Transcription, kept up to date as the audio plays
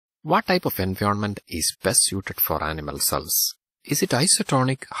What type of environment is best suited for animal cells? Is it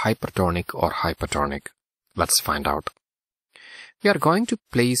isotonic, hypertonic, or hypotonic? Let's find out. We are going to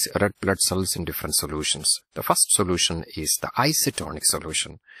place red blood cells in different solutions. The first solution is the isotonic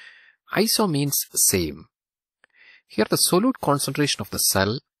solution. Iso means same. Here the solute concentration of the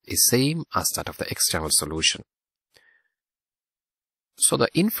cell is same as that of the external solution. So the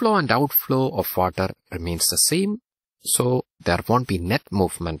inflow and outflow of water remains the same. So there won't be net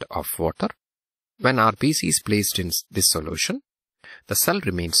movement of water. When RBC is placed in this solution, the cell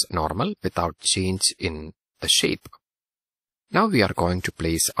remains normal without change in the shape. Now we are going to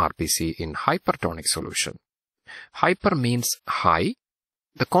place RBC in hypertonic solution. Hyper means high.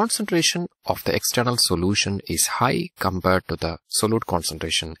 The concentration of the external solution is high compared to the solute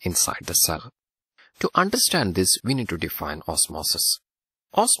concentration inside the cell. To understand this, we need to define osmosis.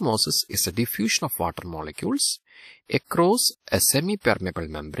 Osmosis is a diffusion of water molecules across a semi-permeable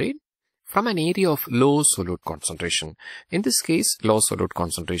membrane from an area of low solute concentration, in this case low solute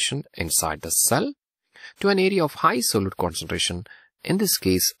concentration inside the cell, to an area of high solute concentration, in this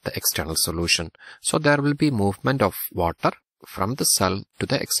case the external solution. So there will be movement of water from the cell to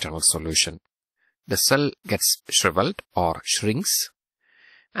the external solution. The cell gets shriveled or shrinks,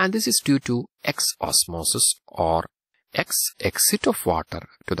 and this is due to exosmosis or exit of water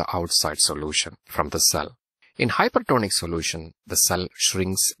to the outside solution from the cell. In hypertonic solution, the cell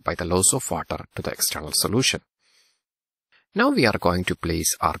shrinks by the loss of water to the external solution. Now we are going to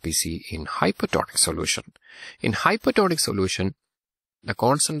place RBC in hypertonic solution. In hypertonic solution, the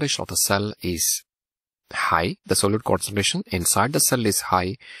concentration of the cell is high. The solute concentration inside the cell is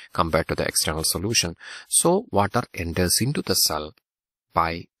high compared to the external solution. So water enters into the cell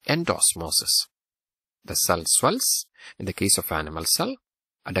by endosmosis. The cell swells. In the case of animal cell,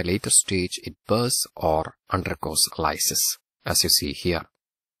 at a later stage it bursts or undergoes lysis, as you see here.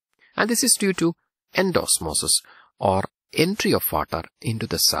 And this is due to endosmosis or entry of water into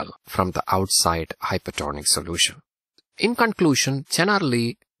the cell from the outside hypertonic solution. In conclusion,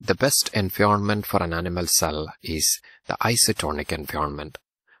 generally the best environment for an animal cell is the isotonic environment,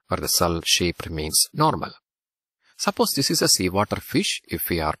 where the cell shape remains normal. Suppose this is a seawater fish. If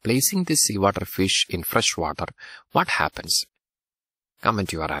we are placing this seawater fish in fresh water, what happens?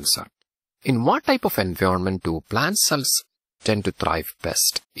 Comment your answer. In what type of environment do plant cells tend to thrive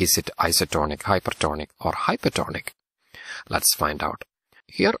best? Is it isotonic, hypertonic, or hypotonic? Let's find out.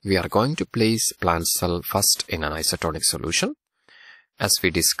 Here we are going to place plant cell first in an isotonic solution. As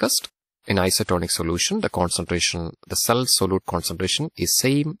we discussed, in isotonic solution, the cell solute concentration is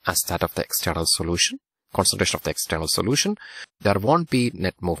same as that of the external solution. Concentration of the external solution. There won't be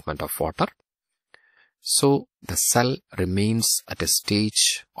net movement of water. So the cell remains at a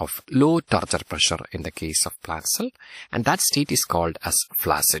stage of low turgor pressure in the case of plant cell, and that state is called as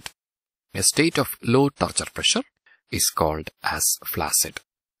flaccid. A state of low turgor pressure is called as flaccid.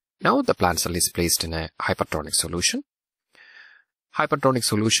 Now the plant cell is placed in a hypertonic solution. Hypertonic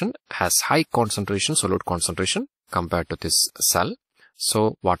solution has high concentration, solute concentration compared to this cell.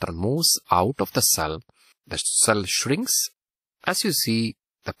 So water moves out of the cell. The cell shrinks. As you see,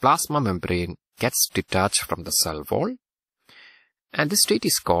 the plasma membrane gets detached from the cell wall, and this state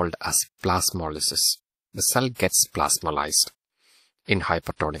is called as plasmolysis. The cell gets plasmolysed in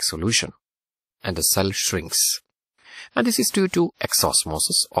hypertonic solution, and the cell shrinks. And this is due to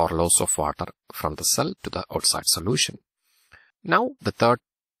exosmosis or loss of water from the cell to the outside solution. Now the third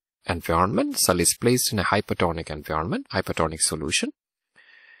environment, cell is placed in a hypertonic environment, hypertonic solution.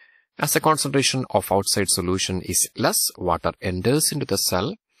 As the concentration of outside solution is less, water enters into the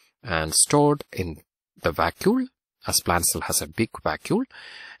cell and stored in the vacuole, as plant cell has a big vacuole,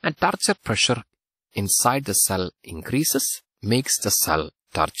 and turgor pressure inside the cell increases, makes the cell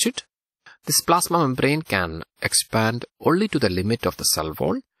turgid. This plasma membrane can expand only to the limit of the cell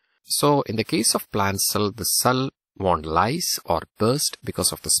wall. So in the case of plant cell, the cell won't lyse or burst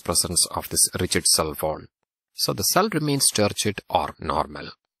because of this presence of this rigid cell wall. So the cell remains turgid or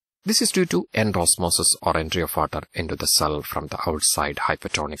normal. This is due to endosmosis or entry of water into the cell from the outside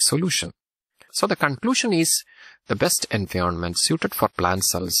hypertonic solution. So the conclusion is the best environment suited for plant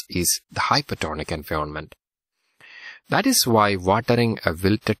cells is the hypertonic environment. That is why watering a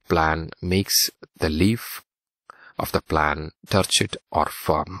wilted plant makes the leaf of the plant turgid or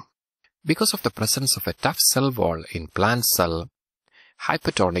firm. Because of the presence of a tough cell wall in plant cell,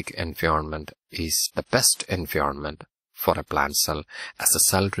 hypertonic environment is the best environment for a plant cell, as the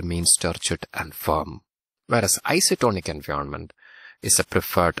cell remains turgid and firm, whereas isotonic environment is a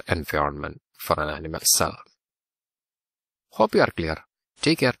preferred environment for an animal cell. Hope you are clear.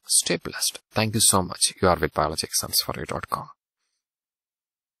 Take care, stay blessed. Thank you so much. You are with biologyexamsforyou.com.